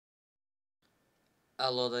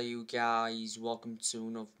Hello there you guys, welcome to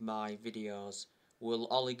one of my videos. Will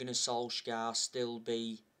Ole Gunnar Solskjaer still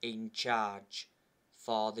be in charge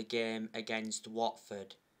for the game against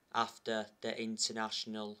Watford after the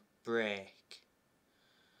international break?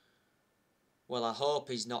 Well, I hope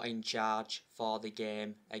he's not in charge for the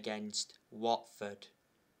game against Watford.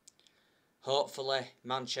 Hopefully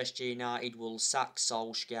Manchester United will sack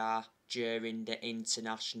Solskjaer during the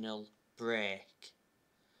international break.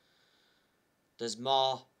 There's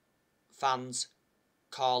more fans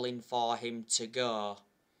calling for him to go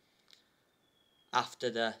after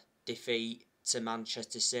the defeat to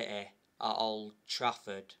Manchester City at Old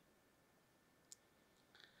Trafford.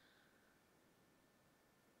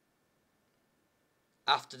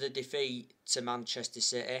 After the defeat to Manchester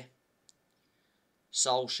City,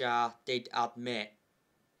 Solskjaer did admit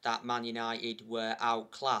that Man United were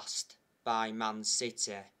outclassed by Man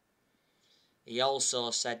City. He also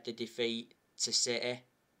said the defeat to City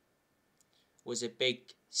was a big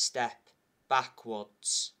step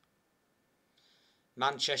backwards.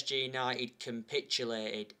 Manchester United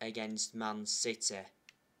capitulated against Man City.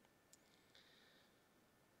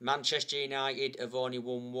 Manchester United have only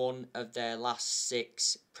won one of their last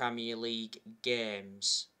 6 Premier League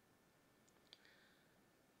games.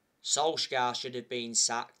 Solskjaer should have been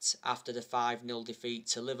sacked after the 5-0 defeat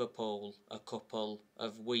to Liverpool a couple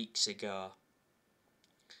of weeks ago.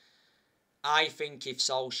 I think if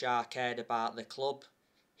Solskjaer cared about the club,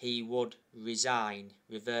 he would resign.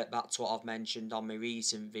 Revert back to what I've mentioned on my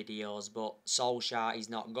recent videos, but Solskjaer is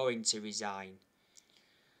not going to resign.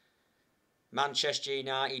 Manchester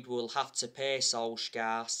United will have to pay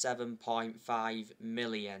Solskjaer £7.5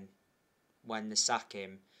 million when they sack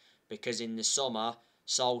him, because in the summer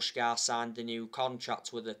Solskjaer signed a new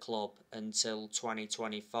contract with the club until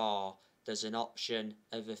 2024. There's an option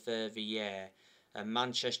of a further year. And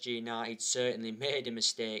Manchester United certainly made a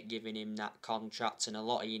mistake giving him that contract, and a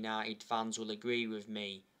lot of United fans will agree with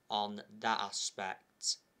me on that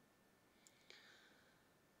aspect.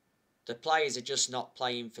 The players are just not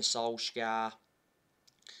playing for Solskjaer.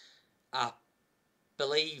 I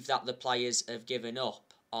believe that the players have given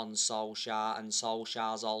up on Solskjaer, and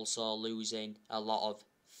Solskjaer's also losing a lot of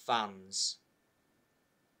fans.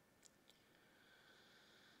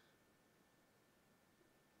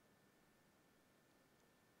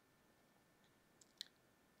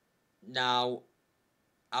 Now,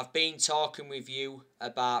 I've been talking with you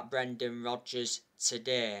about Brendan Rodgers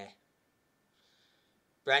today.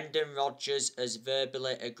 Brendan Rodgers has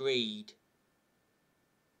verbally agreed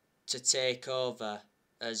to take over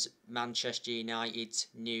as Manchester United's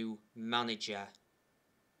new manager,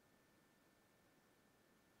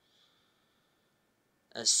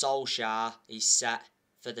 as Solskjaer is set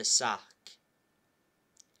for the sack.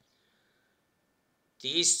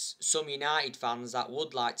 There is some United fans that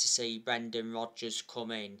would like to see Brendan Rodgers come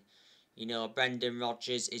in. You know, Brendan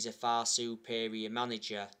Rodgers is a far superior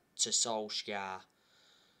manager to Solskjaer.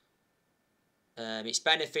 It's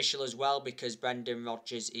beneficial as well because Brendan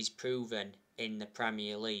Rodgers is proven in the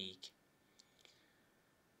Premier League.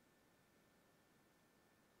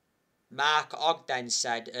 Mark Ogden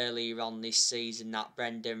said earlier on this season that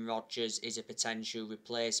Brendan Rodgers is a potential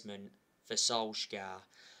replacement for Solskjaer.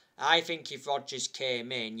 I think if Rodgers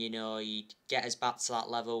came in, you know, he'd get us back to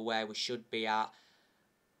that level where we should be at,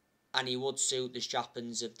 and he would suit the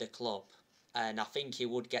strappings of the club, and I think he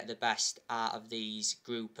would get the best out of these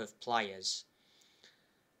group of players.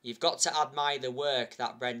 You've got to admire the work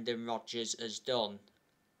that Brendan Rodgers has done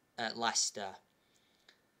at Leicester.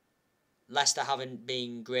 Leicester haven't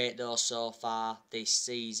been great though so far this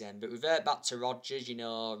season, but revert back to Rodgers. You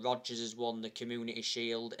know, Rodgers has won the Community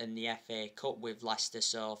Shield and the FA Cup with Leicester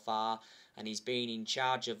so far, and he's been in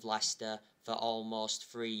charge of Leicester for almost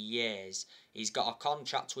 3 years. He's got a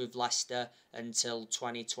contract with Leicester until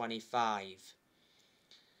 2025.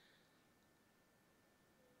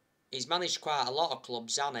 He's managed quite a lot of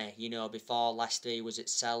clubs, hasn't he? You know, before Leicester he was at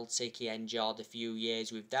Celtic, he enjoyed a few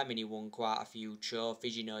years with them and he won quite a few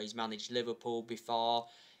trophies. You know, he's managed Liverpool before,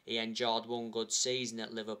 he enjoyed one good season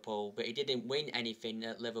at Liverpool, but he didn't win anything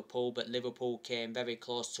at Liverpool, but Liverpool came very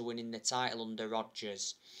close to winning the title under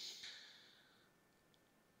Rodgers.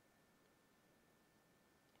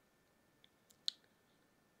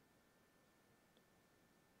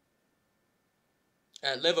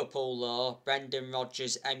 At Liverpool though, Brendan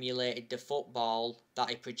Rodgers emulated the football that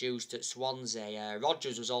he produced at Swansea.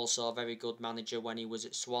 Rodgers was also a very good manager when he was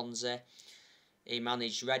at Swansea. He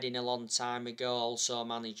managed Reading a long time ago, also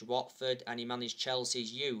managed Watford, and he managed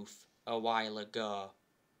Chelsea's youth a while ago.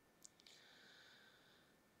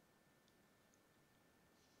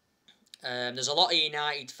 There's a lot of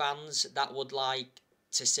United fans that would like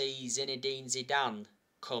to see Zinedine Zidane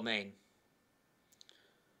come in.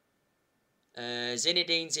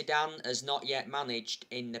 Zinedine Zidane has not yet managed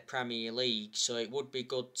in the Premier League, so it would be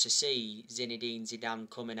good to see Zinedine Zidane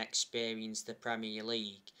come and experience the Premier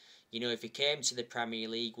League. You know, if he came to the Premier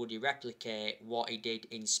League, would he replicate what he did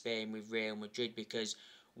in Spain with Real Madrid? Because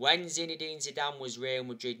when Zinedine Zidane was Real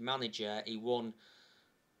Madrid manager, he won,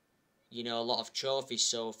 you know, a lot of trophies.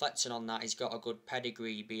 So reflecting on that, he's got a good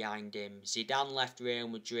pedigree behind him. Zidane left Real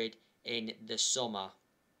Madrid in the summer.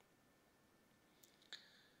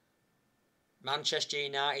 Manchester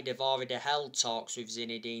United have already held talks with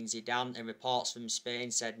Zinedine Zidane, and reports from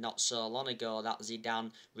Spain said not so long ago that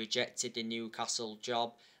Zidane rejected the Newcastle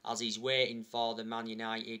job as he's waiting for the Man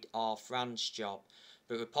United or France job.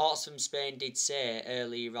 But reports from Spain did say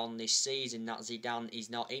earlier on this season that Zidane is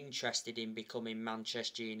not interested in becoming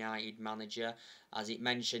Manchester United manager, as it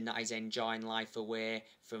mentioned that he's enjoying life away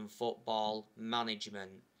from football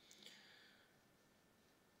management.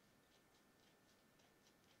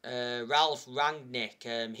 Ralph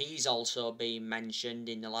Rangnick, he's also been mentioned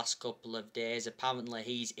in the last couple of days. Apparently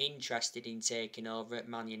he's interested in taking over at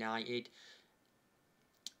Man United.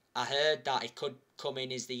 I heard that he could come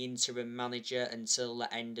in as the interim manager until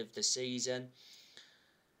the end of the season.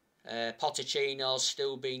 Pochettino's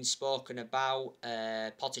still being spoken about.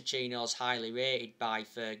 Pochettino's highly rated by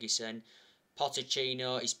Ferguson.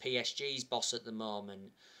 Pochettino is PSG's boss at the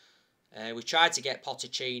moment. We tried to get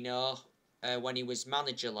Pochettino when he was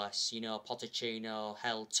managerless. You know, Pochettino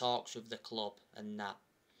held talks with the club and that.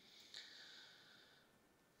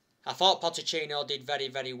 I thought Pochettino did very,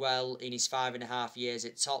 very well in his 5.5 years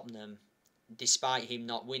at Tottenham, despite him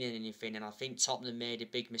not winning anything, and I think Tottenham made a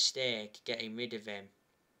big mistake getting rid of him.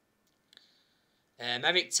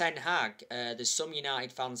 Erik ten Hag, there's some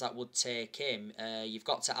United fans that would take him. You've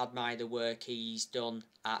got to admire the work he's done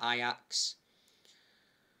at Ajax.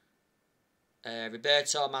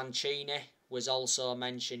 Roberto Mancini was also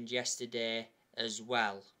mentioned yesterday as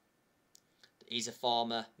well. He's a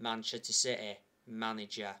former Manchester City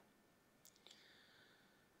manager.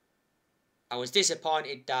 I was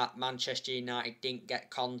disappointed that Manchester United didn't get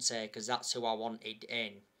Conte, because that's who I wanted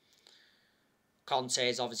in. Conte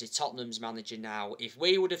is obviously Tottenham's manager now. If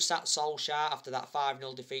we would have sat Solskjaer after that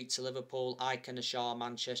 5-0 defeat to Liverpool, I can assure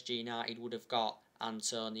Manchester United would have got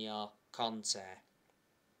Antonio Conte.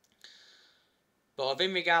 But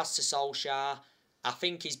in regards to Solskjaer, I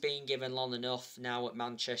think he's been given long enough now at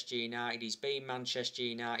Manchester United. He's been Manchester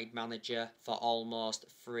United manager for almost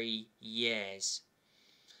 3 years.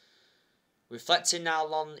 Reflecting how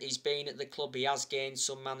long he's been at the club, he has gained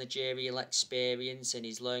some managerial experience and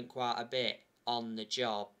he's learned quite a bit on the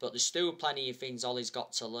job. But there's still plenty of things Ollie's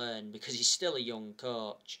got to learn, because he's still a young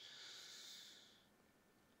coach.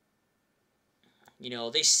 You know,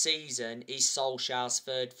 this season is Solskjaer's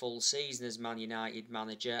 3rd full season as Man United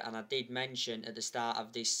manager, and I did mention at the start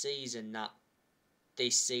of this season that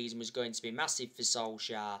this season was going to be massive for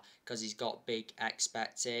Solskjaer because he's got big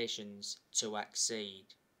expectations to exceed.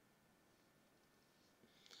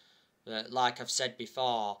 But like I've said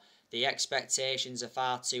before, the expectations are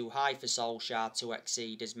far too high for Solskjaer to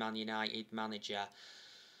exceed as Man United manager.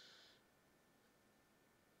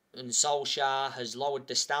 And Solskjaer has lowered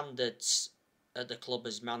the standards at the club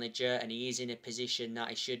as manager, and he is in a position that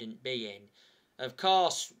he shouldn't be in. Of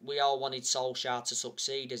course, we all wanted Solskjaer to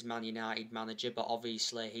succeed as Man United manager, but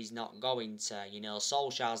obviously he's not going to. You know,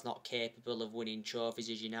 Solskjaer's not capable of winning trophies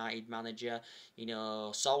as United manager. You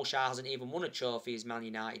know, Solskjaer hasn't even won a trophy as Man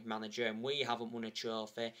United manager, and we haven't won a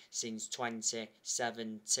trophy since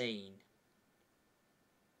 2017.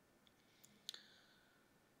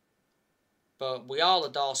 But we all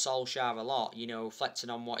adore Solskjaer a lot, you know,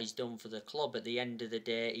 reflecting on what he's done for the club. At the end of the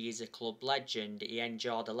day, he is a club legend. He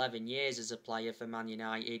endured 11 years as a player for Man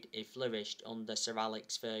United. He flourished under Sir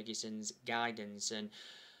Alex Ferguson's guidance. And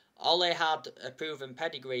Ole had a proven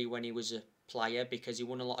pedigree when he was a player, because he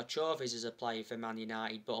won a lot of trophies as a player for Man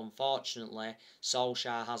United. But unfortunately,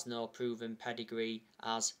 Solskjaer has no proven pedigree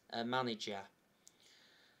as a manager.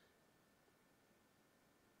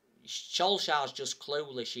 Solskjaer's just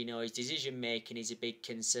clueless, you know. His decision making is a big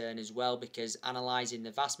concern as well, because analysing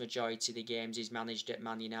the vast majority of the games he's managed at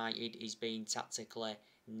Man United, he's been tactically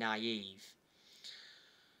naive.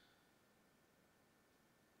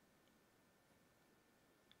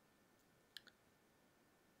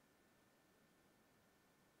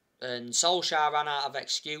 And Solskjaer ran out of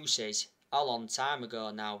excuses a long time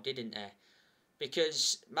ago now, didn't he?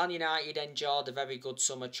 Because Man United enjoyed a very good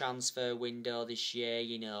summer transfer window this year,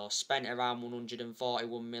 you know, spent around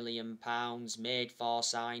 £141 million, made 4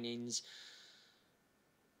 signings.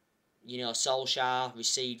 Solskjaer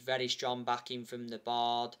received very strong backing from the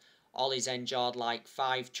board. Ollie's enjoyed like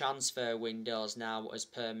 5 transfer windows now as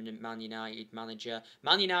permanent Man United manager.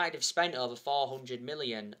 Man United have spent over 400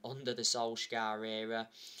 million under the Solskjaer era.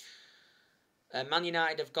 Man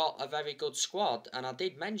United have got a very good squad, and I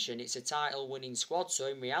did mention it's a title-winning squad, so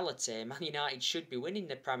in reality, Man United should be winning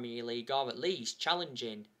the Premier League, or at least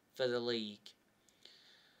challenging for the league.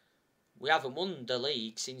 We haven't won the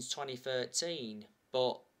league since 2013,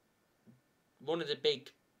 but one of the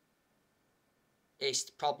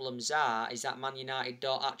biggest problems is that Man United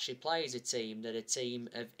don't actually play as a team. They're a team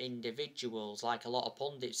of individuals, like a lot of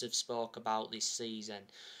pundits have spoke about this season.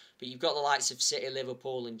 But you've got the likes of City,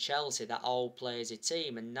 Liverpool and Chelsea that all play as a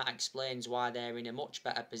team, and that explains why they're in a much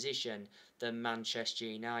better position than Manchester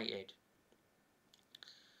United.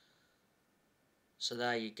 So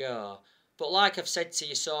there you go. But like I've said to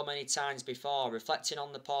you so many times before, reflecting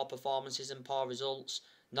on the poor performances and poor results,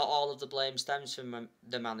 not all of the blame stems from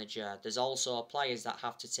the manager. There's also players that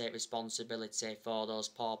have to take responsibility for those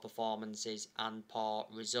poor performances and poor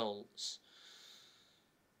results.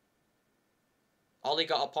 Ollie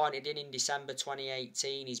got appointed in December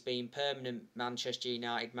 2018. He's been permanent Manchester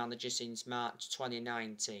United manager since March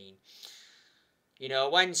 2019.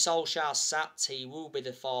 When Solskjaer sacked, he will be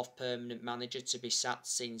the 4th permanent manager to be sacked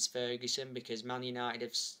since Ferguson, because Man United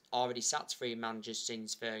have already sacked 3 managers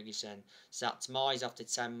since Ferguson. Sacked Moyes after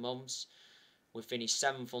 10 months. We finished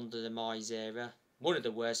 7th under the Moyes era. One of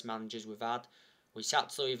the worst managers we've had. We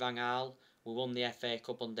sacked Louis van Gaal. We won the FA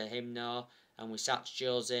Cup under him now. And we sacked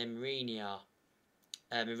Jose Mourinho.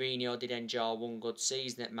 Mourinho did enjoy one good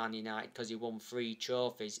season at Man United because he won 3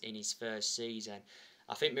 trophies in his first season.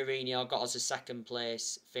 I think Mourinho got us a 2nd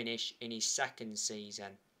place finish in his 2nd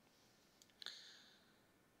season.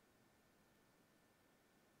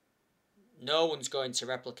 No one's going to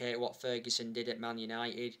replicate what Ferguson did at Man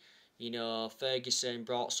United. Ferguson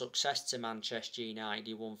brought success to Manchester United.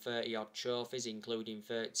 He won 30 odd trophies, including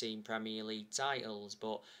 13 Premier League titles.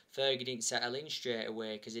 But Fergie didn't settle in straight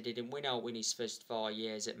away because he didn't win out in his first 4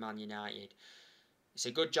 years at Man United. It's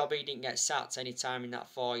a good job he didn't get sacked any time in that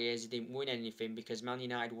 4 years. He didn't win anything, because Man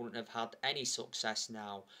United wouldn't have had any success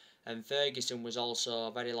now. And Ferguson was also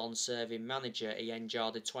a very long-serving manager. He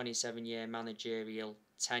enjoyed a 27-year managerial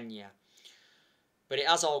tenure. But it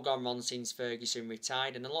has all gone wrong since Ferguson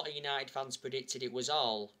retired, and a lot of United fans predicted it was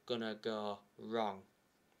all gonna go wrong.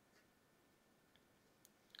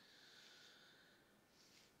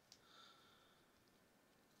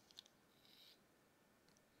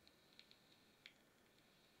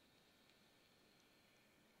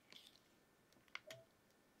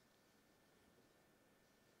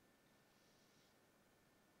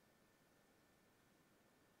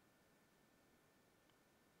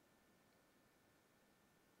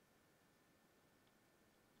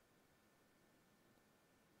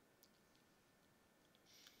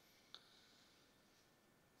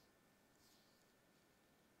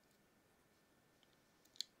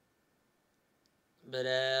 But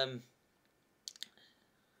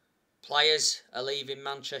players are leaving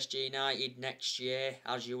Manchester United next year,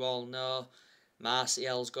 as you all know.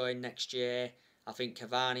 Martial's going next year. I think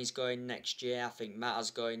Cavani's going next year. I think Mata's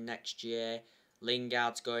going next year.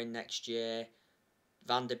 Lingard's going next year.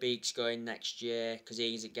 Van der Beek's going next year because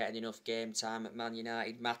he isn't getting enough game time at Man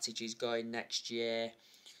United. Matic is going next year.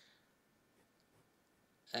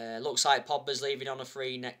 Looks like Pogba's leaving on a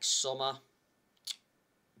free next summer,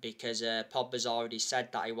 because Pogba's already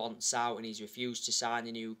said that he wants out and he's refused to sign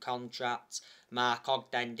a new contract. Mark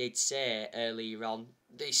Ogden did say earlier on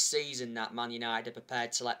this season that Man United are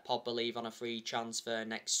prepared to let Pogba leave on a free transfer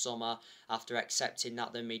next summer after accepting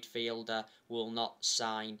that the midfielder will not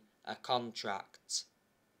sign a contract.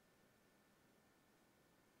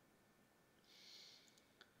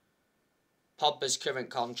 Pogba's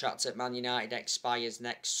current contract at Man United expires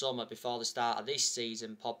next summer. Before the start of this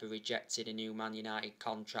season, Pogba rejected a new Man United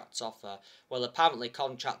contract offer. Well, apparently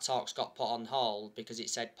contract talks got put on hold because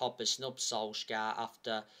it said Pogba snubbed Solskjaer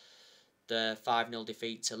after the 5-0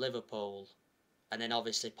 defeat to Liverpool. And then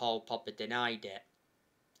obviously Paul Pogba denied it.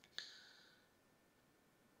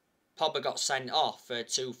 Pogba got sent off for a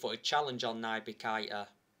 2-footed challenge on Naby Keita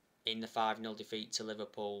in the 5-0 defeat to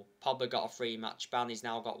Liverpool. Pogba got a 3-match ban. He's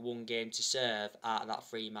now got 1 game to serve out of that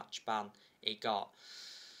 3-match ban he got.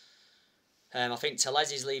 I think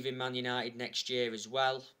Tellez is leaving Man United next year as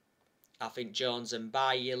well. I think Jones and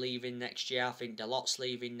Bailly are leaving next year. I think Dalot's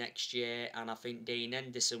leaving next year. And I think Dean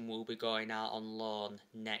Henderson will be going out on loan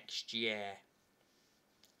next year.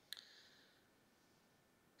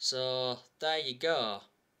 So, there you go.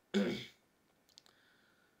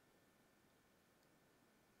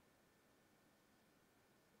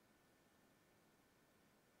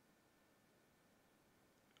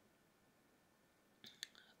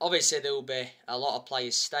 Obviously, there will be a lot of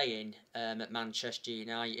players staying at Manchester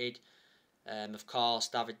United. Of course,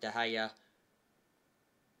 David De Gea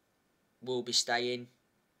will be staying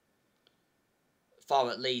for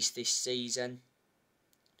at least this season.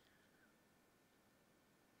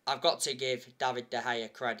 I've got to give David De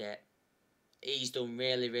Gea credit. He's done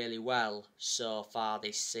really, really well so far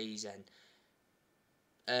this season.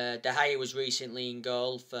 De Gea was recently in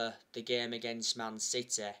goal for the game against Man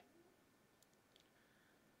City.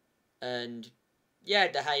 And yeah,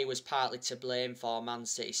 De Gea was partly to blame for Man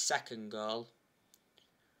City's second goal.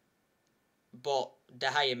 But De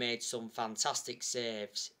Gea made some fantastic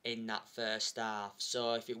saves in that first half.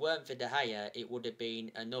 So if it weren't for De Gea, it would have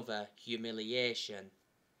been another humiliation.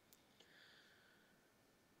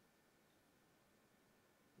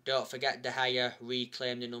 Don't forget, De Gea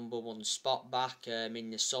reclaimed the #1 spot back in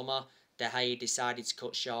the summer. De Gea decided to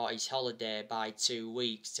cut short his holiday by 2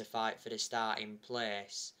 weeks to fight for the starting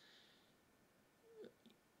place.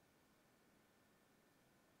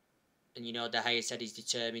 And you know, De Gea said he's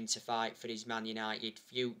determined to fight for his Man United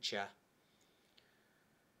future.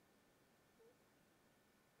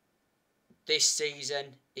 This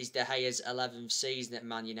season is De Gea's 11th season at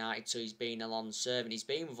Man United, so he's been a long servant. He's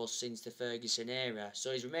been with us since the Ferguson era,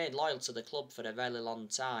 so he's remained loyal to the club for a very long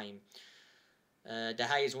time. De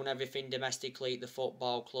Gea's won everything domestically at the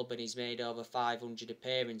football club, and he's made over 500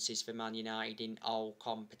 appearances for Man United in all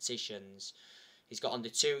competitions. He's got under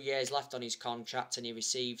 2 years left on his contract, and he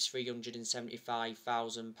receives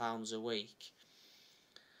 £375,000 a week.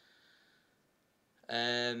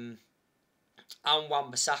 And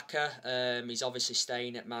Wan-Bissaka, he's obviously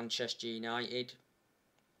staying at Manchester United.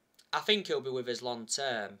 I think he'll be with us long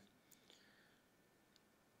term.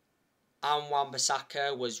 And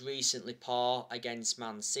Wan-Bissaka was recently poor against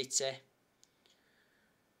Man City.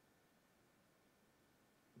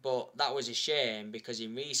 But that was a shame, because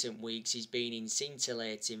in recent weeks he's been in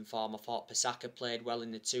scintillating form. I thought Bissaka played well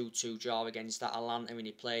in the 2-2 draw against Atalanta, and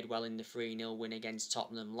he played well in the 3-0 win against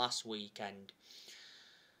Tottenham last weekend.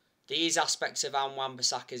 These aspects of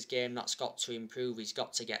Wan-Bissaka's game that's got to improve. He's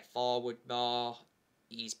got to get forward more.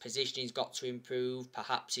 His positioning's got to improve.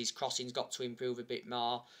 Perhaps his crossing's got to improve a bit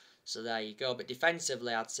more. So there you go. But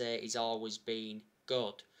defensively, I'd say he's always been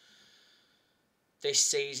good. This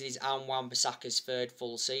season is Wan-Bissaka's third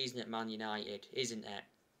full season at Man United, isn't it?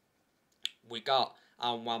 We got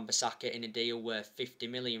Wan-Bissaka in a deal worth 50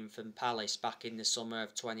 million from Palace back in the summer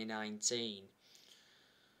of 2019.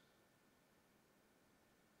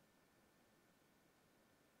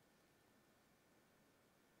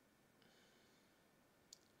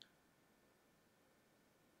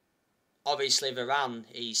 Obviously, Varane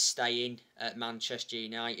is staying at Manchester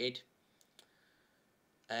United.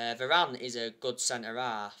 Varane is a good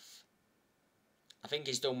centre-half. I think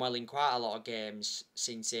he's done well in quite a lot of games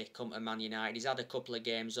since he come to Man United. He's had a couple of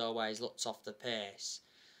games though where he's looked off the pace.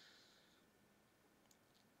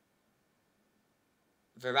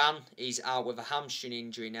 Varane is out with a hamstring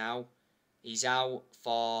injury now. He's out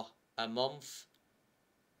for a month.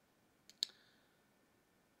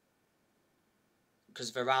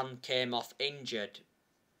 Because Varane came off injured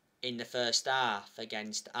in the first half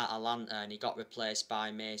against Atalanta, and he got replaced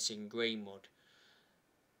by Mason Greenwood.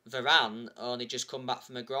 Varane only just come back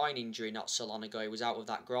from a groin injury not so long ago. He was out with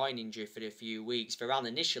that groin injury for a few weeks. Varane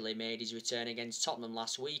initially made his return against Tottenham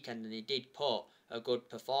last weekend, and he did put a good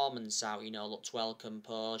performance out. You know, looked well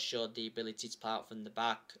composed, showed the ability to play out from the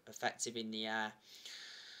back, effective in the air.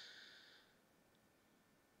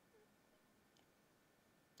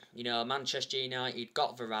 You know, Manchester United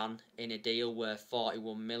got Varane in a deal worth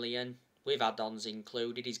 41 million, with add-ons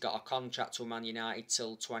included. He's got a contract with Man United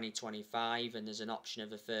till 2025, and there's an option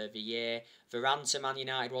of a further year. Varane to Man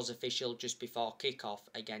United was official just before kick-off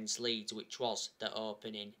against Leeds, which was the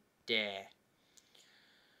opening day.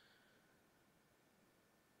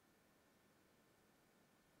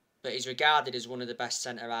 But he's regarded as one of the best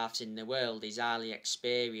centre-halves in the world. He's highly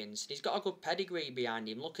experienced. He's got a good pedigree behind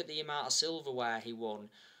him. Look at the amount of silverware he won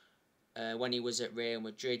when he was at Real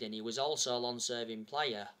Madrid, and he was also a long-serving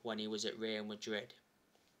player when he was at Real Madrid.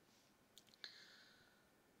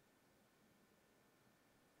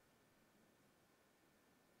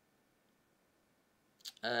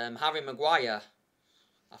 Harry Maguire,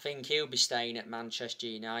 I think he'll be staying at Manchester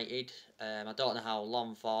United. I don't know how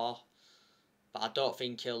long for, but I don't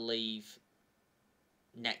think he'll leave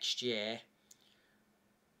next year.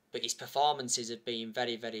 But his performances have been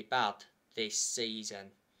very, very bad this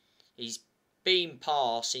season. He's been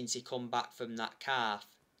poor since he come back from that calf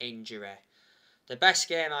injury. The best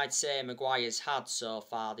game I'd say Maguire's had so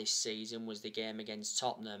far this season was the game against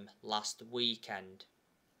Tottenham last weekend.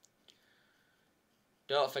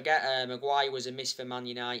 Don't forget, Maguire was a miss for Man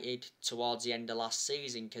United towards the end of last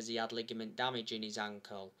season because he had ligament damage in his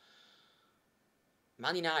ankle.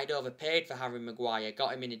 Man United overpaid for Harry Maguire,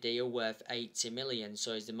 got him in a deal worth 80 million,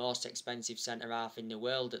 so he's the most expensive centre-half in the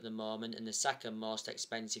world at the moment and the second most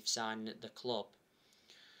expensive signing at the club.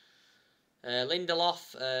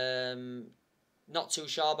 Lindelof, not too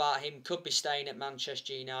sure about him, could be staying at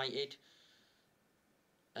Manchester United.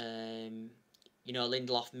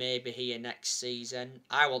 Lindelof may be here next season.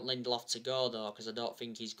 I want Lindelof to go though, because I don't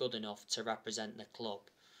think he's good enough to represent the club.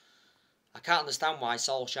 I can't understand why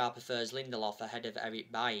Solskjaer prefers Lindelof ahead of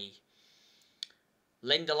Eric Bailly.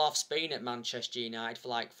 Lindelof's been at Manchester United for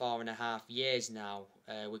like 4.5 years now.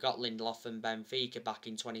 We got Lindelof from Benfica back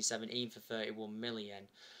in 2017 for 31 million.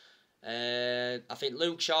 I think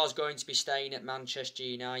Luke Shaw's going to be staying at Manchester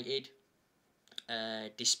United,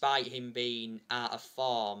 despite him being out of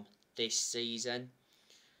form this season.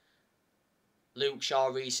 Luke Shaw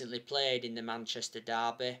recently played in the Manchester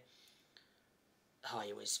derby. Oh,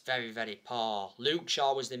 he was very, very poor. Luke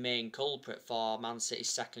Shaw was the main culprit for Man City's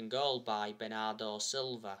second goal by Bernardo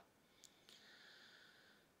Silva.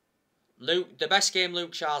 The best game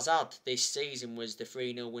Luke Shaw's had this season was the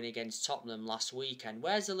 3-0 win against Tottenham last weekend.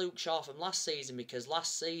 Where's the Luke Shaw from last season? Because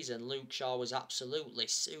last season Luke Shaw was absolutely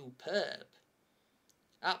superb.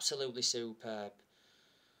 Absolutely superb.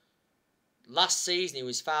 Last season he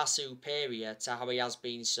was far superior to how he has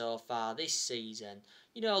been so far this season.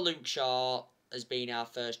 Luke Shaw has been our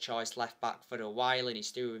first choice left back for a while and he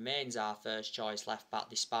still remains our first choice left back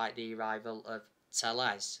despite the arrival of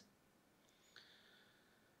Telles.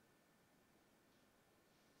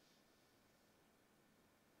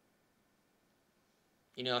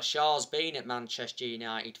 Shaw's been at Manchester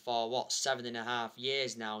United for 7.5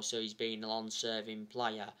 years now, so he's been a long-serving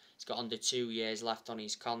player. He's got under 2 years left on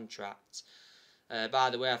his contract. By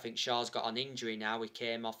the way, I think Shaw's got an injury now. He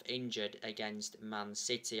came off injured against Man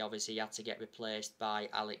City. Obviously, he had to get replaced by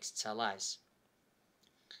Alex Telles.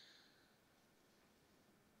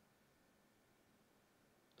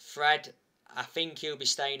 Fred, I think he'll be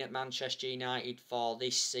staying at Manchester United for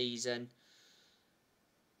this season.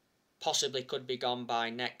 Possibly could be gone by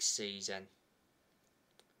next season.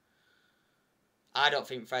 I don't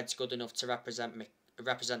think Fred's good enough to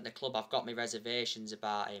represent the club. I've got my reservations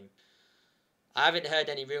about him. I haven't heard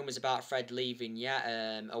any rumours about Fred leaving yet.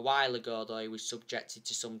 A while ago, though, he was subjected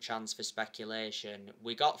to some transfer speculation.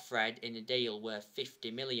 We got Fred in a deal worth 50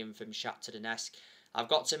 million from Shakhtar Donetsk. I've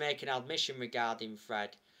got to make an admission regarding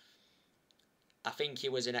Fred. I think he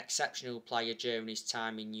was an exceptional player during his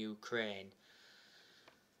time in Ukraine.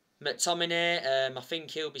 McTominay, I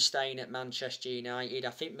think he'll be staying at Manchester United.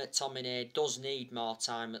 I think McTominay does need more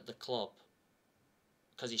time at the club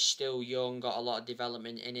because he's still young, got a lot of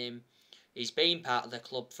development in him. He's been part of the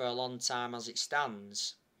club for a long time as it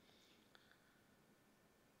stands.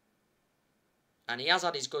 And he has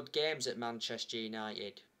had his good games at Manchester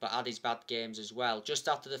United, but had his bad games as well. Just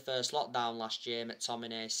after the first lockdown last year,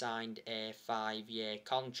 McTominay signed a 5-year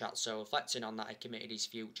contract, so reflecting on that, he committed his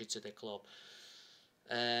future to the club.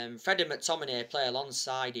 Fred and McTominay play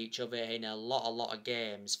alongside each other in a lot of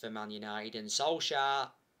games for Man United, and Solskjaer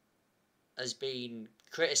has been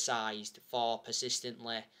criticised for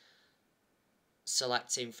persistently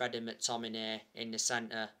selecting Fred and McTominay in the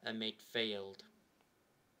centre and midfield.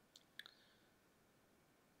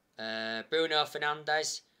 Bruno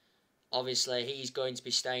Fernandes, obviously he's going to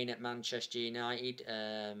be staying at Manchester United,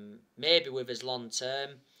 maybe with us long term.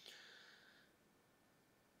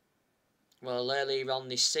 Well, earlier on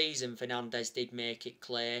this season, Fernandes did make it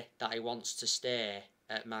clear that he wants to stay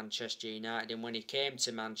at Manchester United. And when he came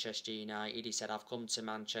to Manchester United, he said, I've come to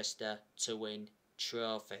Manchester to win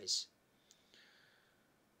trophies.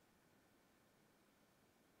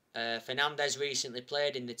 Fernandes recently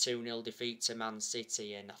played in the 2-0 defeat to Man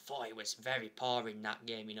City, and I thought he was very poor in that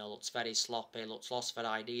game. Looks very sloppy, looks lost for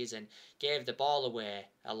ideas, and gave the ball away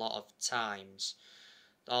a lot of times.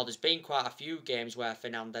 There's been quite a few games where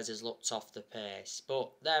Fernandes has looked off the pace,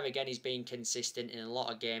 but there again he's been consistent in a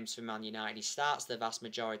lot of games for Man United. He starts the vast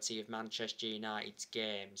majority of Manchester United's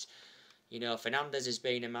games. Fernandes has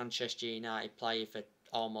been a Manchester United player for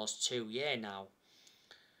almost 2 years now.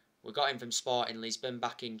 We got him from Sporting Lisbon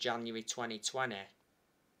back in January 2020.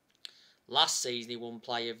 Last season he won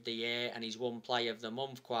Player of the Year and he's won Player of the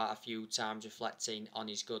Month quite a few times, reflecting on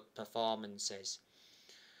his good performances.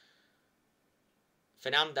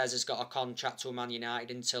 Fernandes has got a contract with Man United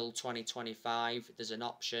until 2025. There's an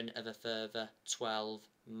option of a further 12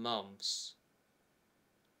 months.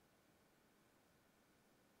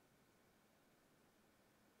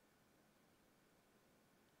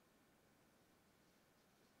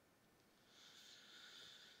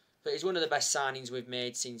 But he's one of the best signings we've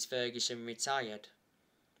made since Ferguson retired.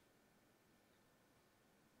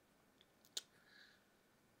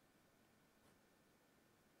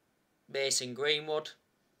 Mason Greenwood.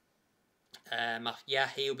 Yeah,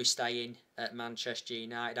 he'll be staying at Manchester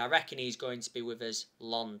United. I reckon he's going to be with us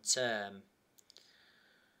long term.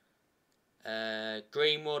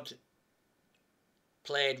 Greenwood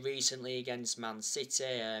played recently against Man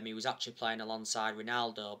City. He was actually playing alongside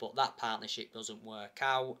Ronaldo, but that partnership doesn't work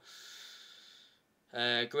out.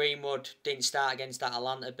 Greenwood didn't start against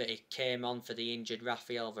Atalanta, but he came on for the injured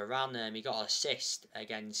Rafael Varane. He got an assist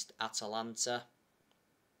against Atalanta.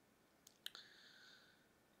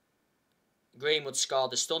 Greenwood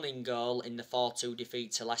scored a stunning goal in the 4-2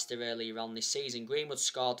 defeat to Leicester earlier on this season. Greenwood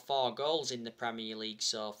scored 4 goals in the Premier League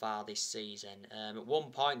so far this season. At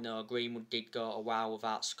one point though, Greenwood did go a while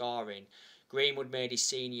without scoring. Greenwood made his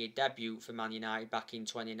senior debut for Man United back in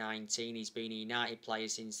 2019. He's been a United player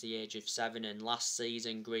since the age of 7, and last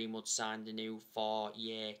season Greenwood signed a new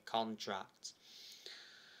 4-year contract.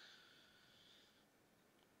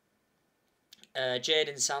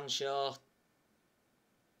 Jadon Sancho,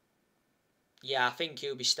 yeah, I think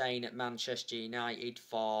he'll be staying at Manchester United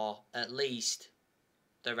for at least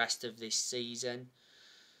the rest of this season.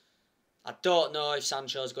 I don't know if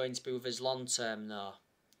Sancho's going to be with us long term though,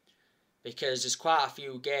 because there's quite a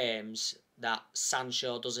few games that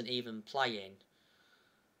Sancho doesn't even play in.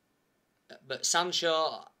 But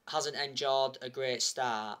Sancho hasn't enjoyed a great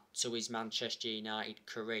start to his Manchester United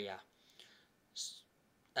career.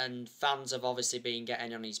 And fans have obviously been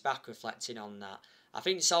getting on his back reflecting on that. I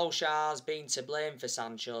think Solskjaer's been to blame for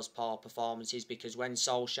Sancho's poor performances, because when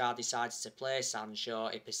Solskjaer decides to play Sancho,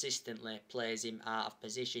 he persistently plays him out of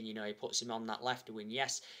position. You know, he puts him on that left wing.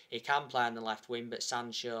 Yes, he can play on the left wing, but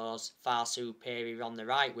Sancho's far superior on the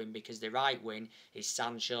right wing, because the right wing is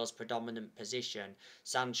Sancho's predominant position.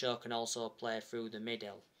 Sancho can also play through the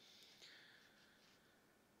middle.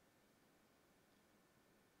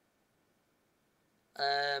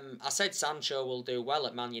 I said Sancho will do well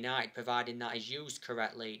at Man United, providing that is used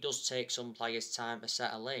correctly. It does take some players time to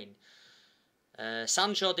settle in.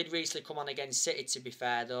 Sancho did recently come on against City, to be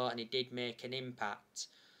fair though, and he did make an impact.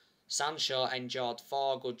 Sancho enjoyed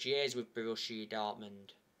 4 good years with Borussia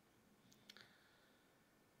Dortmund.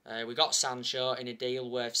 We got Sancho in a deal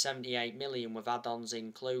worth 78 million with add-ons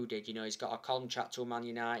included. You know, he's got a contract with Man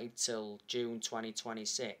United till June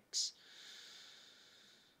 2026.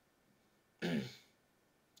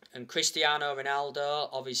 And Cristiano Ronaldo,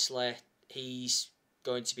 obviously, he's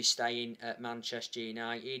going to be staying at Manchester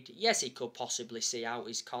United. Yes, he could possibly see out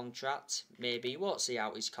his contract. Maybe he won't see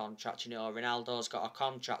out his contract. You know, Ronaldo's got a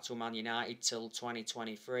contract with Man United till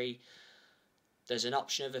 2023. There's an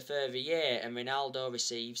option of a further year, and Ronaldo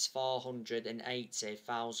receives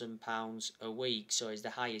 £480,000 a week, so he's the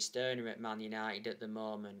highest earner at Man United at the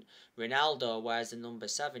moment. Ronaldo wears the number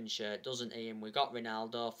 7 shirt, doesn't he? And we got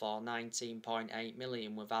Ronaldo for 19.8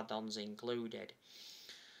 million with add-ons included.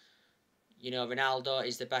 You know, Ronaldo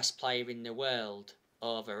is the best player in the world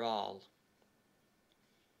overall.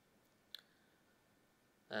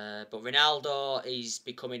 But Ronaldo is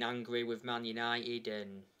becoming angry with Man United,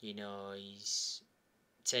 and, you know, he's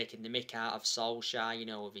taking the mick out of Solskjaer, you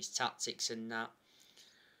know, with his tactics and that.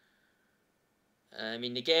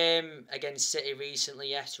 In the game against City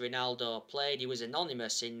recently, yes, Ronaldo played. He was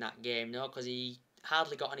anonymous in that game, though, because he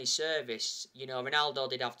hardly got any service. You know, Ronaldo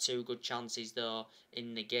did have 2 good chances, though,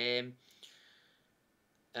 in the game.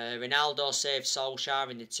 Ronaldo saved Solskjaer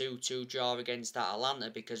in the 2-2 draw against Atalanta,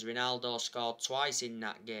 because Ronaldo scored twice in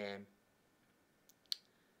that game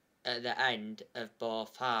at the end of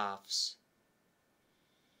both halves.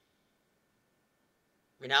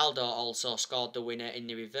 Ronaldo also scored the winner in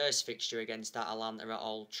the reverse fixture against Atalanta at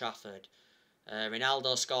Old Trafford.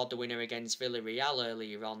 Ronaldo scored the winner against Villarreal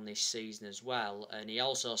earlier on this season as well, and he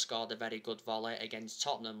also scored a very good volley against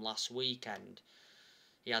Tottenham last weekend.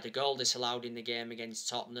 He had a goal disallowed in the game against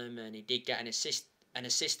Tottenham, and he did get an assist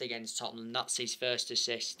against Tottenham. That's his first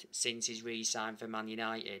assist since he's re-signed for Man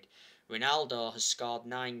United. Ronaldo has scored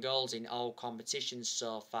 9 goals in all competitions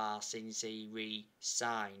so far since he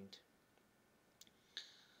re-signed.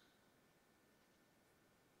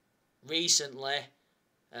 Recently,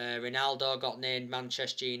 Ronaldo got named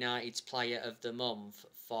Manchester United's Player of the Month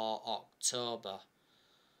for October.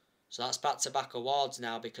 So that's back-to-back awards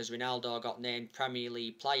now, because Ronaldo got named Premier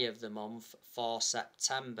League Player of the Month for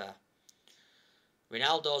September.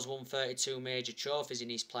 Ronaldo's won 32 major trophies in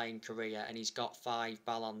his playing career, and he's got 5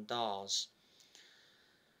 Ballon d'Ors.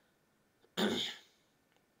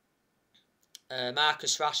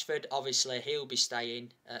 Marcus Rashford, obviously, he'll be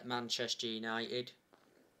staying at Manchester United.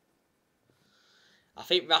 I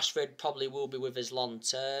think Rashford probably will be with us long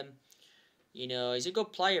term. You know, he's a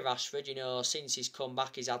good player, Rashford. You know, since he's come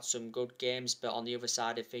back, he's had some good games, but on the other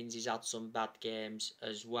side of things, he's had some bad games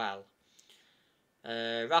as well.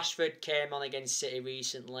 Rashford came on against City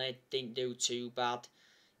recently, didn't do too bad.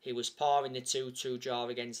 He was poor in the 2-2 draw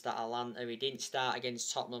against Atalanta. He didn't start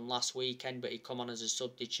against Tottenham last weekend, but he come on as a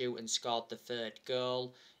substitute and scored the third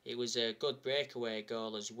goal. It was a good breakaway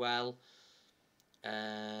goal as well.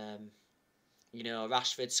 You know,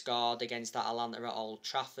 Rashford scored against Atalanta at Old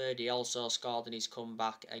Trafford. He also scored in his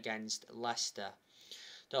comeback against Leicester.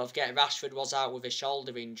 Don't forget, Rashford was out with a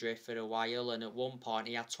shoulder injury for a while, and at one point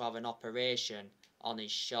he had to have an operation on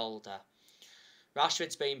his shoulder.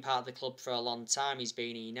 Rashford's been part of the club for a long time. He's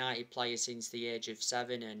been a United player since the age of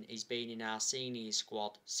 7, and he's been in our senior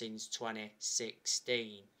squad since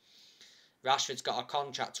 2016. Rashford's got a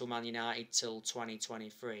contract to Man United till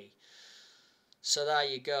 2023. So there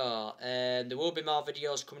you go. There will be more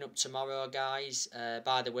videos coming up tomorrow, guys.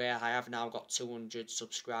 By the way, I have now got 200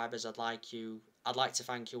 subscribers. I'd like to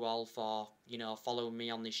thank you all for, you know, following me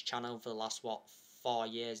on this channel for the last 4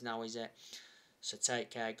 years now, is it? So take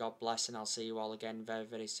care, God bless, and I'll see you all again very,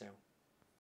 very soon.